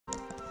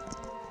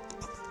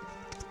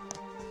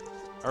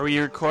Are we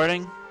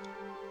recording?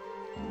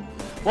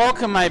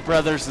 Welcome, my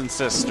brothers and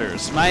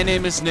sisters. My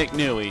name is Nick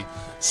Newey.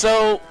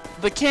 So,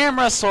 the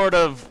camera sort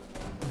of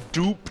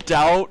duped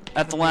out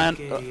at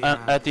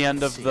the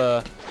end of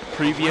the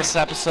previous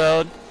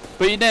episode,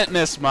 but you didn't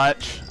miss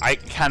much. I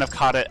kind of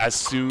caught it as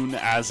soon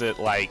as it,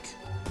 like,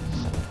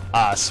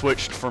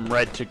 switched from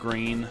red to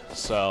green,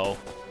 so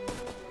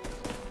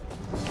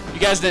you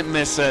guys didn't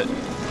miss it.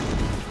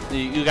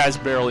 You guys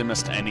barely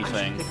missed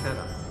anything.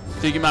 I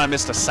think you might have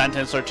missed a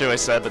sentence or two I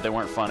said, but they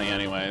weren't funny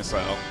anyway, so.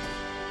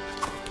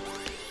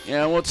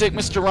 Yeah, we'll take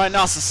Mr.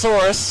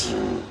 Rhinoceros.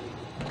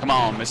 Come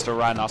on, Mr.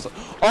 Rhinoceros.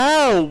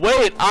 Oh,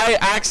 wait, I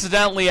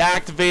accidentally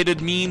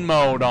activated mean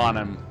mode on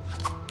him.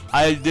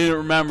 I didn't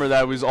remember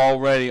that he was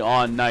already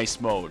on nice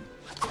mode.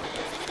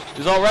 He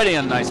was already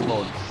on nice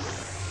mode.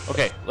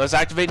 Okay, let's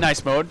activate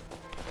nice mode.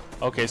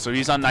 Okay, so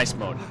he's on nice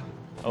mode.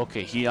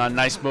 Okay, he on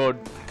nice mode,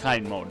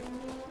 kind mode.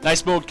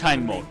 Nice mode,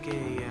 kind mode.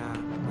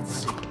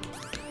 Let's see.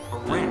 A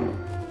ramp.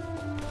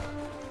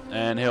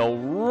 And he'll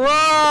run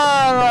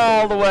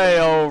all the way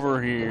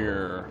over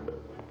here.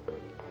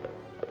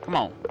 Come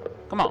on.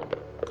 Come on.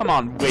 Come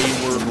on,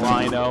 wayward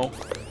rhino.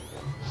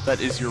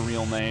 That is your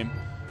real name.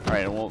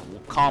 Alright, we'll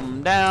calm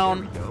him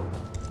down.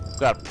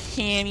 Got a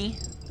penny.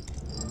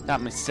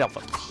 Got myself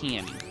a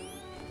penny.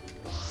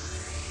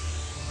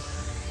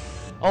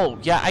 Oh,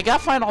 yeah, I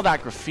gotta find all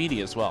that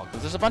graffiti as well, because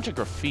there's a bunch of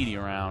graffiti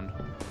around.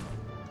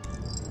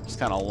 Just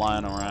kind of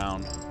lying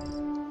around.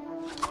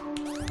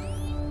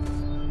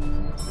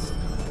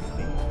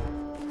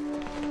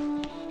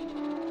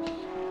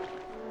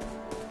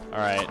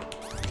 Alright.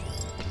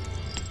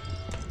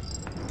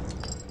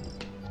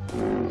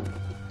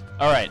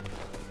 Alright.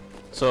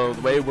 So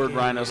the wayward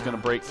rhino's gonna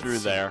break through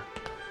there.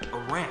 A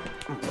ramp.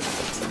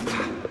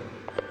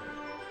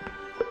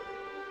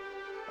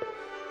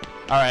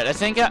 Alright, I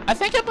think I'm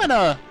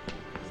gonna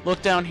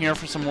look down here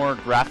for some more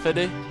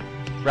graffiti.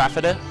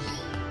 Graffiti?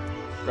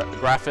 I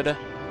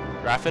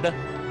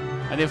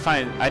need to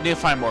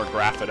find more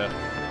graffiti.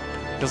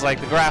 Because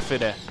like the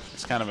graffiti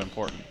is kind of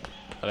important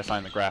that I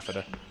find the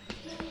graffiti.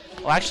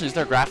 Well, actually, is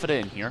there graffiti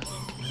in here?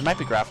 There might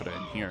be graffiti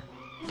in here.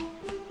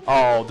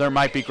 Oh, there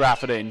might be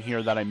graffiti in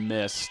here that I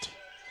missed.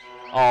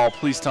 Oh,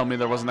 please tell me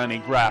there wasn't any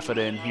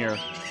graffiti in here.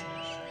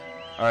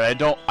 Alright,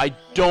 I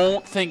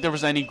don't think there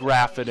was any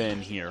graffiti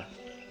in here.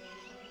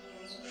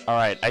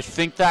 Alright, I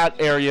think that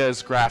area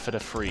is graffiti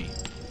free.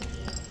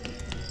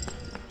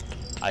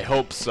 I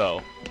hope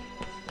so.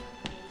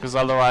 Because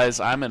otherwise,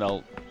 I'm in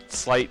a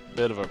slight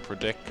bit of a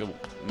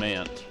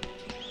predicament.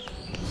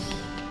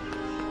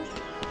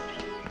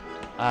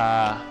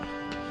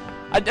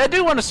 I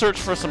do want to search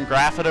for some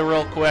graffiti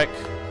real quick.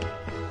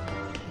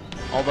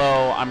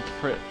 Although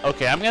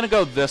okay, I'm gonna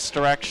go this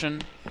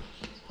direction,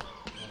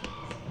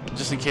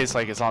 just in case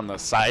like it's on the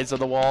sides of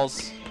the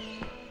walls,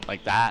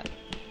 like that.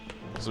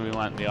 Because we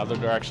went the other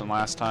direction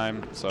last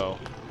time, so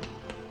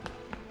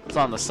it's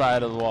on the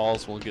side of the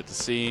walls. We'll get to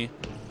see.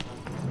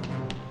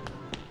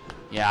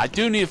 Yeah, I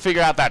do need to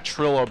figure out that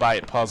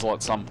trilobite puzzle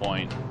at some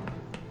point.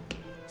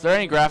 Is there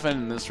any graffiti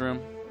in this room?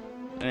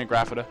 Any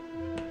graffiti?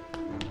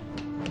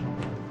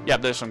 Yeah,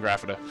 there's some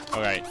graffiti.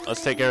 Alright,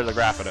 let's take care of the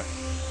graffiti.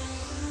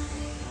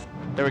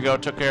 There we go,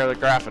 took care of the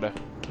graffiti.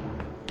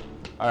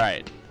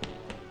 Alright.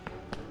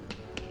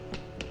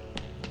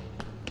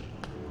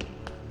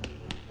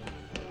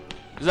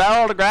 Is that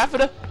all the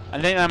graffiti? I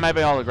think that might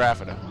be all the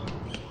graffiti.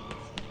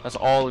 That's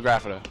all the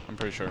graffiti, I'm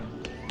pretty sure.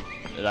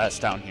 That's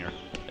down here,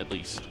 at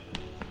least.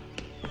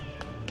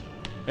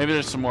 Maybe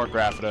there's some more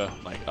graffiti,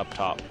 like, up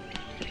top.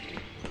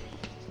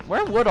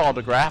 Where would all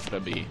the graffiti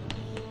be?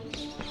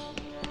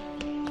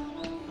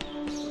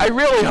 I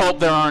really hope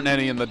there aren't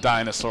any in the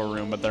dinosaur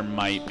room, but there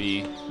might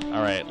be.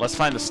 Alright, let's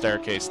find the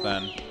staircase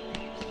then.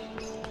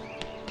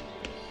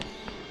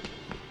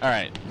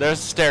 Alright, there's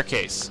the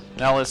staircase.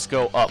 Now let's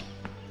go up.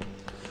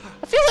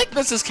 I feel like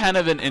this is kind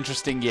of an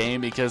interesting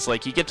game because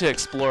like you get to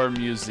explore a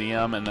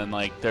museum and then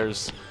like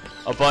there's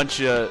a bunch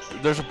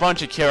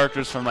of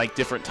characters from like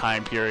different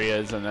time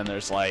periods, and then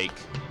there's like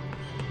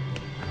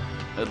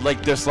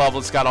this level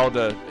it's got all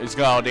the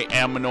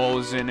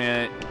aminals in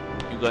it.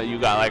 You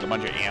got like a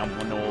bunch of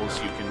animals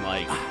you can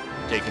like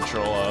take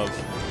control of.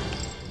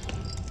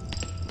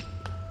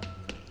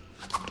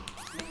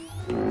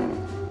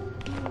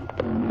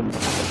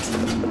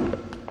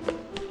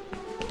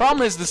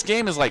 Problem is this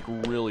game is like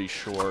really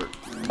short.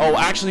 Oh,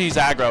 actually he's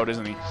aggroed,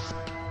 isn't he?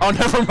 Oh,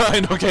 never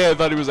mind. Okay, I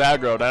thought he was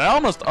aggroed, and I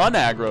almost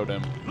unaggroed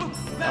him.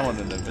 I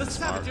wanted to be smart. The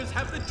savages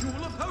have the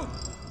Jewel of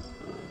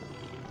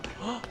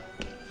Hope.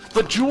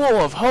 The Jewel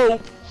of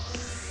Hope.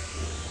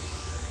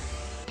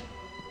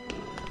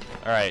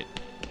 All right.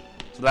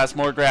 So that's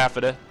more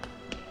graffiti.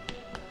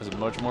 There's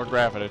much more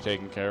graffiti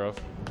taken care of.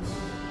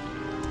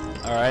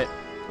 Alright.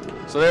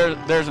 So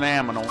there's an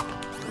aminal.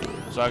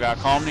 So I gotta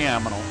calm the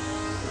aminal.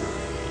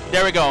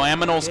 There we go,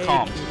 aminal's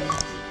calmed.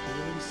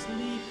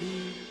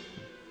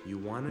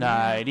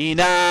 Nighty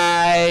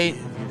night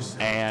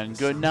and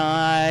good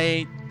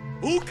night.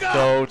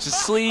 Go to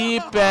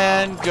sleep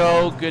and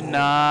go good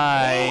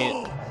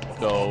night.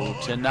 Go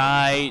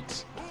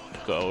tonight.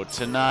 Go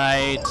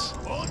tonight.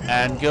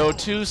 And go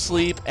to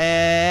sleep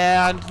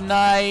and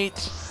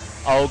night.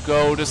 Oh,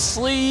 go to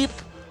sleep,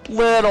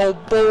 little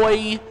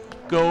boy.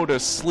 Go to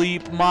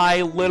sleep,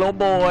 my little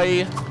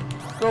boy.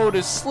 Go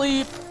to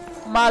sleep,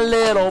 my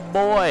little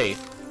boy.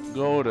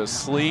 Go to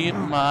sleep,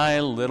 my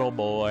little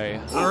boy.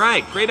 All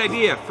right, great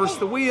idea. First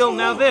the wheel,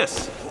 now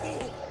this.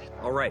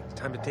 All right,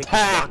 time to take the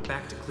clock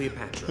back to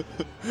Cleopatra.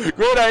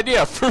 Great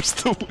idea.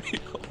 First the wheel.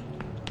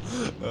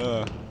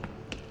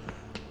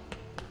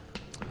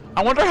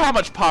 I wonder how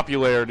much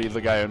popularity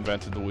the guy who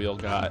invented the wheel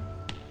got.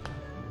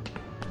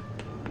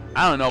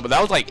 I don't know, but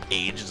that was like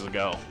ages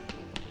ago.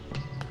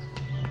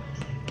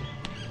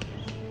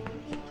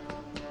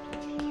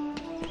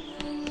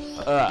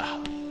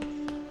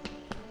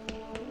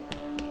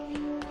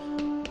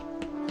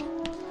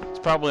 It's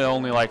probably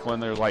only like when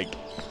there's like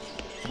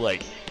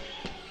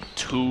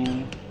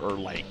 2 or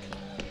like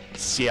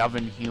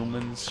 7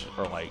 humans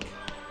or like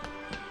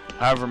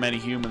however many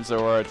humans there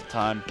were at the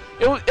time.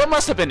 It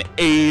must have been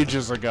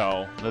ages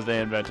ago that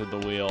they invented the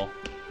wheel.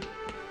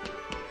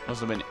 Must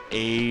have been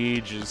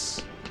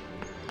ages.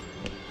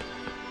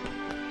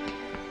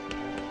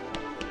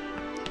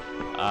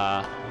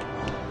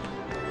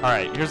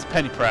 Alright, here's the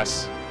penny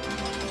press.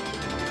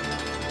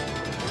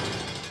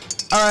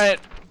 Alright,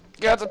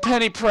 got the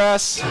penny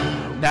press.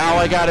 Now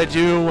I gotta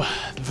do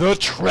the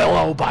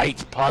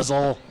trilobite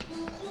puzzle.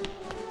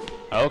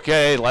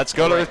 Okay, let's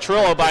go to the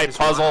trilobite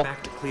puzzle.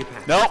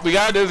 Nope, we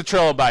gotta do the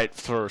trilobite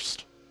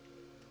first.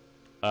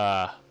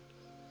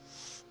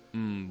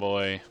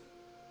 Boy.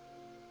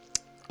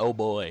 Oh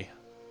boy.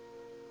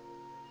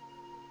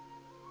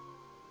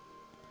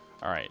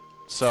 Alright,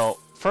 so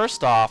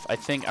first off, I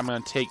think I'm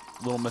gonna take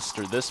little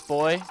Mr. This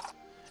Boy,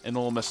 and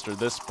little Mr.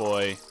 This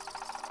Boy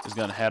is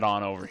gonna head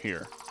on over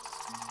here.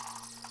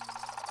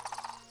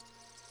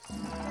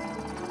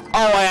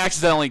 Oh, I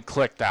accidentally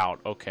clicked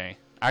out. Okay.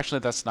 Actually,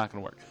 that's not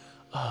gonna work.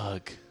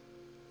 Ugh.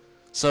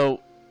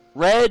 So,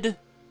 red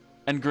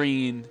and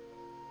green,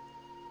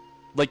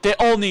 like, they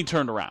all need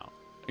turned around,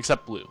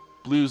 except blue.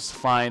 Blue's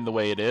fine the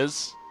way it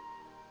is.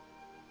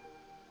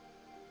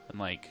 And,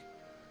 like,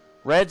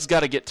 red's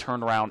got to get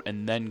turned around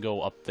and then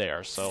go up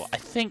there. So, I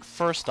think,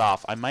 first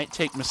off, I might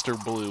take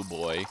Mr. Blue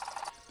Boy.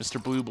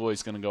 Mr. Blue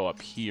Boy's going to go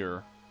up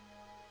here.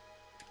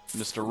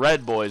 Mr.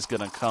 Red Boy's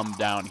going to come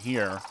down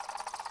here.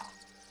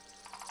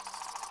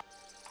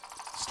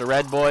 Mr.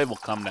 Red Boy will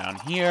come down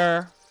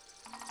here.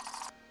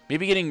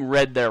 Maybe getting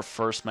red there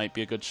first might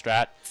be a good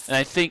strat. And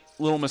I think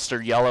little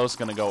Mr. Yellow's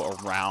going to go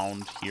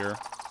around here.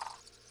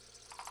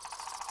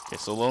 Okay,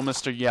 so little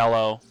Mr.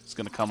 Yellow is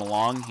going to come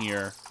along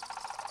here.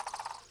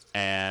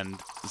 And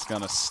is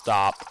going to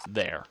stop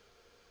there.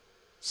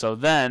 So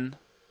then,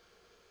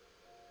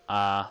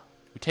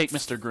 we take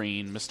Mr.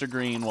 Green. Mr.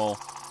 Green will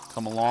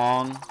come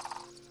along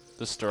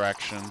this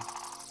direction.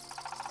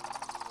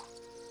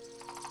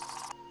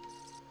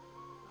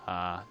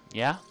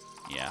 Yeah?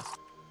 Yeah.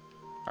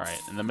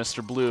 Alright, and then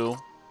Mr. Blue.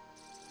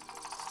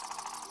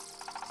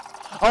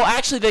 Oh,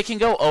 actually, they can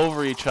go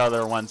over each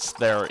other once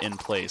they're in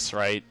place,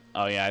 right?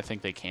 Oh, yeah, I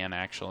think they can,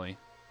 actually.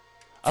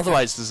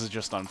 Otherwise, this is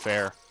just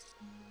unfair.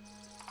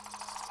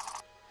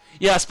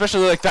 Yeah,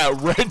 especially like that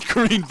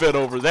red-green bit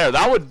over there.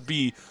 That would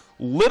be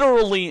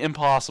literally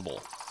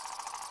impossible.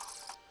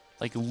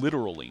 Like,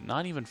 literally.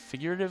 Not even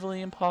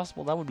figuratively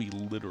impossible. That would be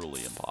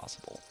literally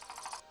impossible.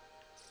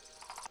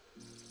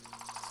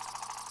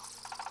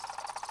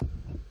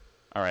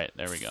 Alright,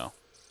 there we go.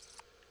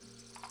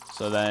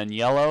 So then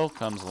yellow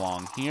comes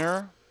along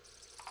here.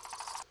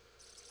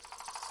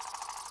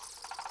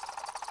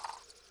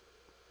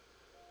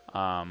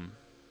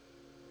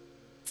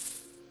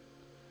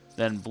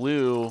 Then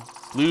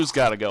blue's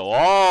got to go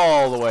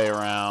all the way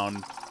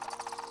around.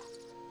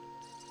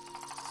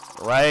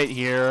 Right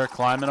here,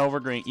 climbing over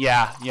green.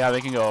 Yeah,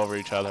 they can go over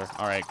each other.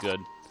 Alright, good.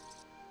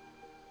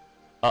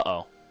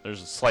 Uh-oh,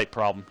 there's a slight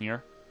problem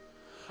here.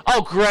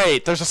 Oh,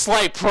 great, there's a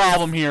slight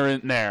problem here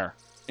in there.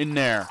 In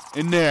there,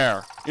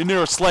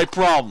 a slight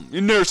problem.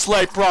 In there, a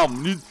slight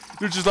problem.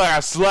 There's just like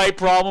a slight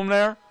problem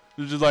there.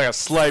 There's just like a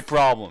slight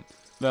problem.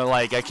 That,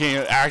 like, I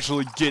can't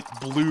actually get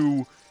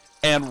blue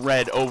and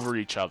red over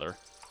each other.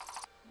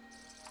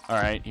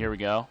 Alright, here we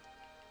go.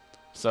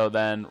 So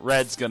then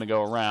red's gonna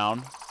go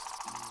around.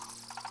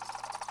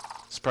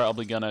 It's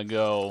probably gonna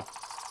go...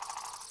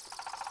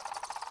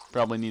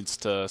 Probably needs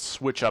to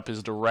switch up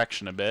his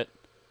direction a bit.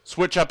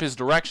 Switch up his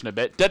direction a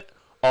bit.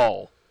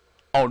 Oh.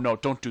 Oh no,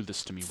 don't do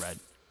this to me, red.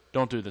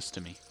 Don't do this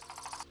to me.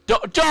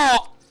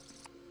 Don't!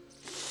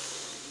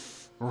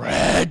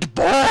 Red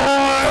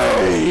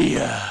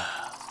boy!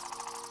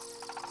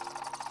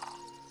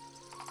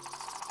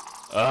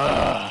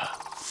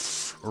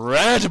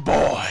 Red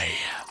boy!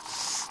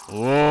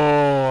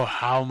 Oh,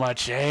 how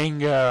much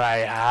anger I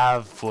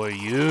have for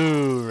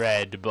you,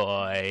 red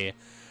boy.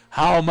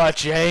 How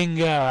much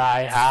anger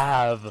I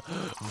have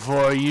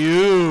for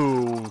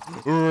you,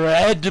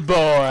 red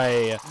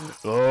boy.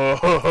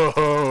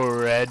 Oh,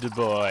 red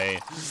boy.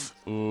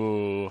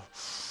 Ooh.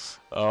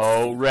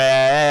 Oh,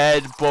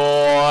 red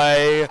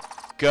boy.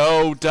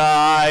 Go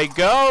die,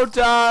 go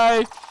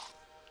die.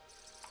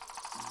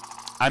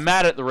 I'm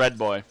mad at the red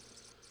boy.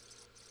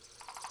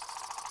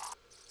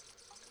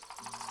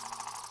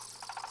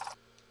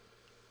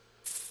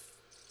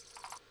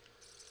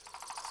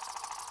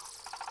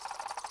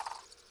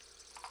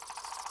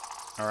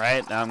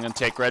 Alright, now I'm going to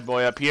take red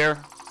boy up here.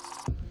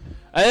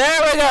 And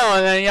there we go,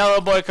 and then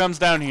yellow boy comes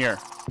down here.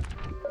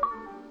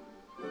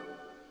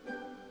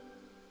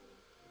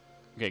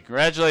 Okay,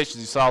 congratulations,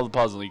 you solved the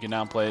puzzle. You can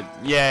now play it.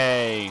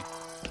 Yay!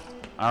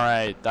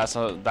 Alright, that's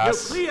Yo,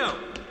 Cleo!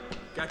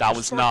 That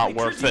was not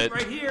worth it.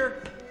 Right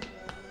here.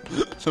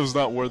 That was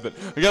not worth it.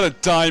 I got a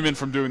diamond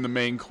from doing the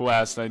main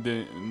quest. I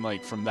didn't,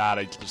 like, from that,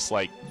 I just,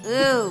 like...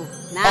 Ooh,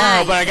 nice.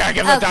 Oh, but I gotta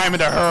give the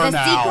diamond to her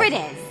now. The secret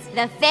is,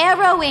 the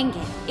Pharaoh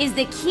ingot is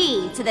the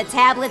key to the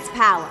tablet's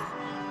power.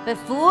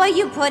 Before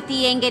you put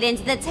the ingot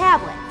into the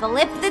tablet,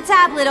 flip the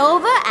tablet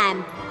over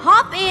and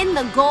pop in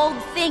the gold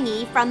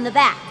thingy from the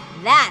back.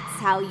 That's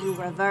how you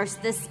reverse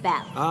the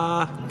spell.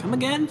 Come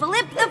again?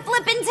 Flip the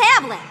flippin'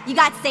 tablet. You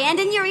got sand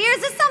in your ears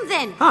or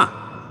something? Huh.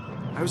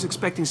 I was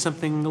expecting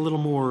something a little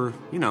more,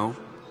 you know,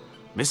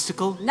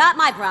 mystical. Not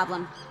my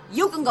problem.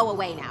 You can go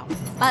away now.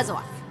 Buzz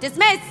off.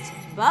 Dismissed.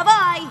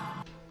 Bye-bye.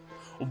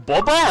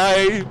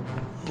 Bye-bye.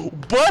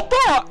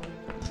 Bye-bye.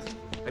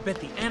 I bet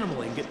the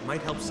animal ingot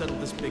might help settle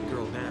this big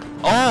girl down.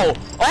 Oh,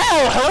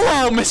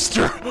 hello,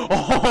 mister.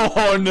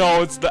 Oh,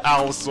 no, it's the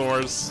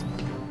Allosaurus.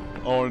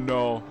 Oh,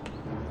 no.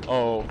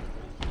 Oh,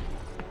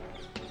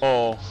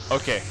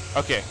 okay.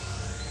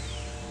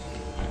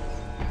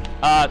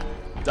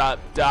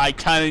 I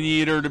kind of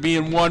need her to be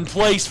in one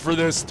place for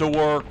this to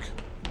work.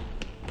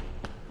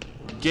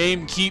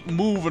 Game keep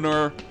moving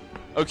her.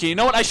 Okay, you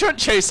know what? I shouldn't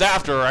chase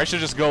after her. I should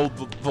just go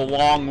the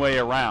long way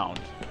around.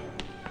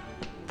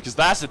 Because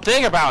that's the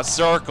thing about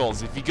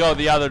circles. If you go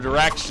the other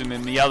direction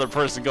and the other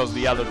person goes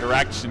the other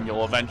direction,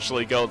 you'll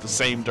eventually go the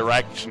same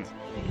direction.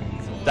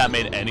 If that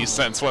made any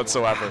sense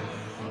whatsoever.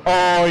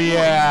 Oh,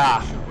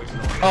 yeah.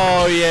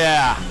 Oh,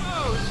 yeah.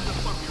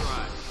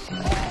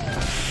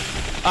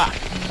 Ah,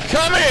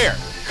 come here.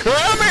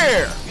 Come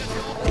here.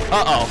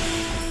 Uh-oh.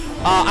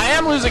 I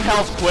am losing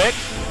health quick.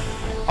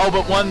 Oh,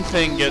 but one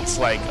thing gets,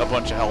 like, a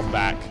bunch of health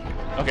back.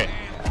 Okay.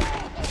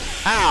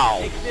 Ow.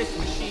 Take this,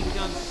 machine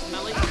gun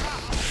smelly.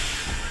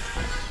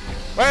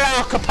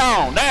 Well,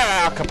 Capone.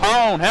 There,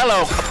 Capone.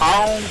 Hello,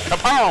 Capone.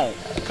 Capone.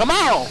 Come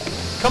on.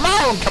 Come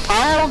on,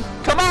 Capone.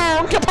 Come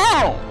on,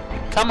 Capone.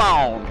 Come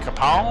on,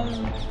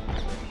 Capone.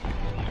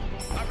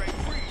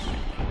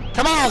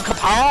 Come on,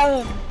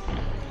 Capone.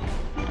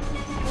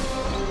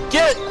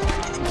 Get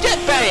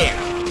back.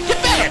 Get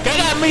back. I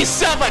got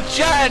myself a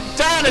giant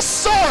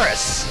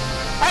Dinosaurus.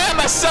 I got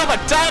myself a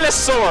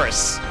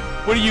Dinosaurus.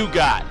 What do you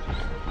got?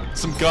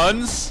 Some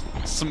guns?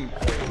 Some,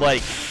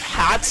 like,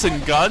 hats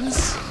and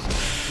guns?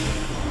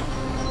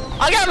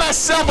 I got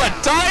myself a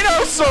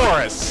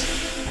Dinosaurus.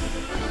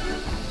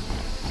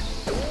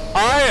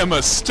 I am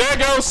a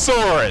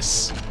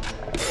Stegosaurus.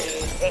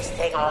 Is this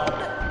thing on?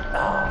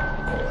 Oh,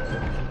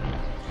 good.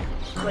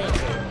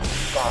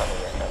 Greetings,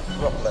 guardian of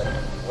Brooklyn,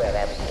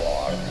 wherever you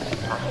are.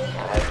 I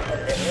have a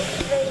little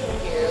thing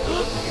here.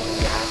 You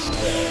got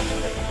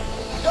it.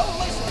 Don't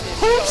listen to this.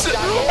 Who's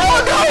oh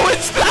no,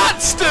 it's that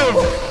Stiv!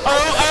 I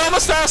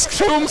almost asked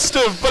whom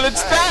Stiv, but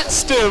it's that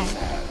Stiv.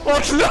 Oh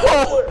no!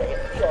 Worry,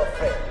 your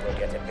friend will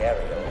get a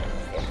burial.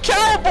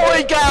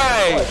 Cowboy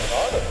guy!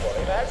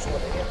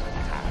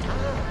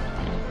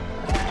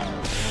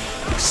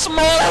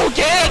 Small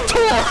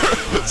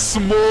Gantor!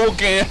 Small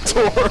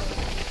Gantor.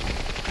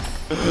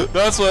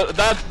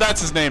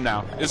 That's his name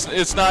now.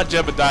 It's not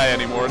Jebediah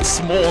anymore. It's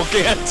Small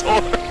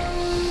Gantor.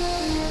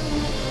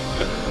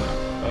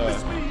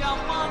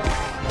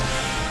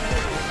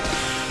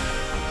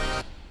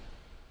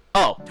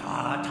 Oh.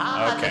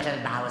 Okay.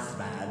 Little mouse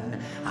man.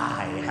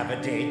 I have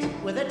a date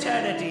with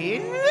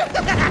eternity.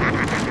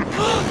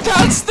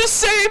 That's the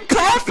same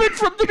coffin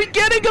from the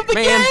beginning of the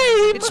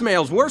game! It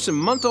smells worse than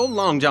month-old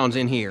Long John's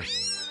in here.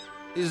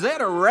 Is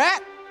that a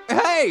rat?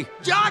 Hey,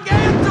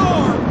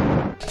 Gigantor!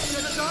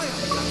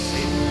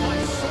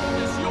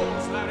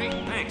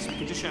 Thanks. We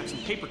can dish out some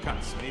paper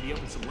cuts. Maybe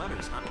open some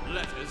letters, huh?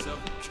 Letters of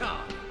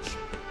charge.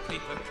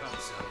 Paper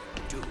cuts of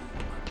doom.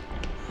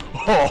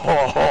 Ho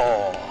ho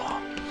ho!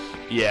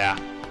 Yeah.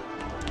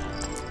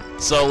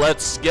 So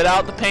let's get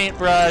out the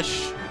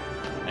paintbrush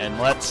and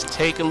let's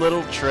take a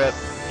little trip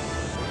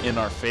in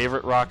our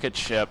favorite rocket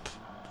ship,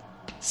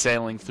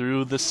 sailing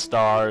through the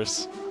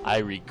stars. I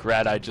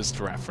regret I just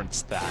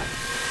referenced that.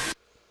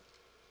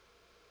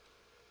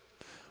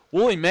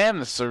 Woolly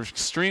mammoths are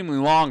extremely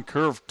long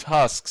curved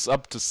tusks,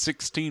 up to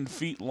 16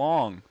 feet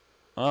long.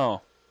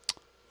 Oh.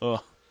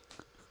 Ugh.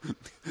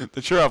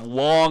 They sure have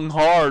long,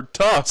 hard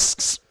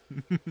tusks.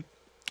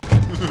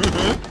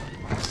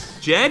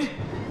 Jed?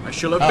 I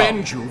shall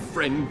avenge you,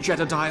 friend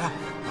Jedediah.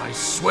 I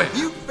swear.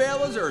 You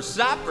fellas are a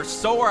sight for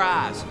sore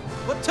eyes.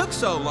 What took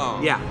so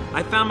long? Yeah,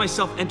 I found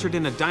myself entered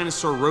in a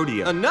dinosaur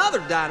rodeo. Another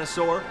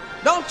dinosaur?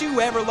 Don't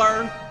you ever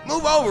learn?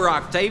 Move over,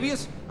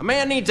 Octavius. A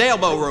man needs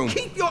elbow room.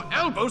 Keep your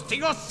elbows to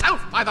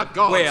yourself, by the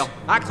gods. Well,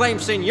 I claim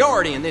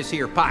seniority in this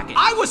here pocket.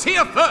 I was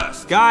here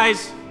first.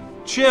 Guys,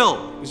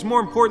 chill. There's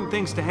more important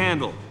things to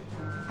handle.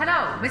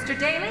 Hello, Mr.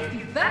 Daly?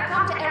 You've better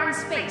come to air and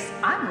space.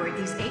 I'm worried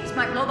these apes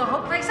might blow the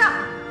whole place up.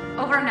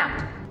 Over and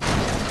out.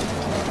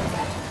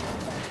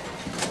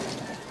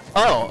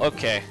 Oh,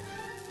 okay.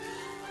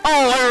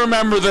 Oh, I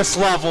remember this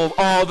level.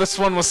 Oh, this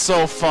one was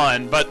so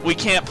fun, but we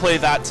can't play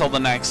that till the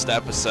next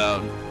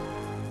episode.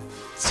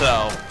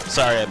 So,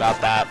 sorry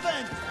about that.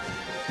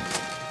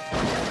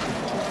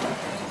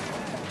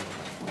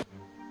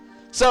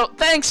 So,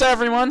 thanks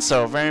everyone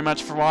so very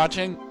much for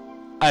watching.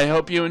 I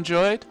hope you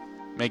enjoyed.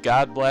 May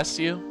God bless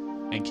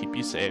you and keep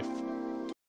you safe.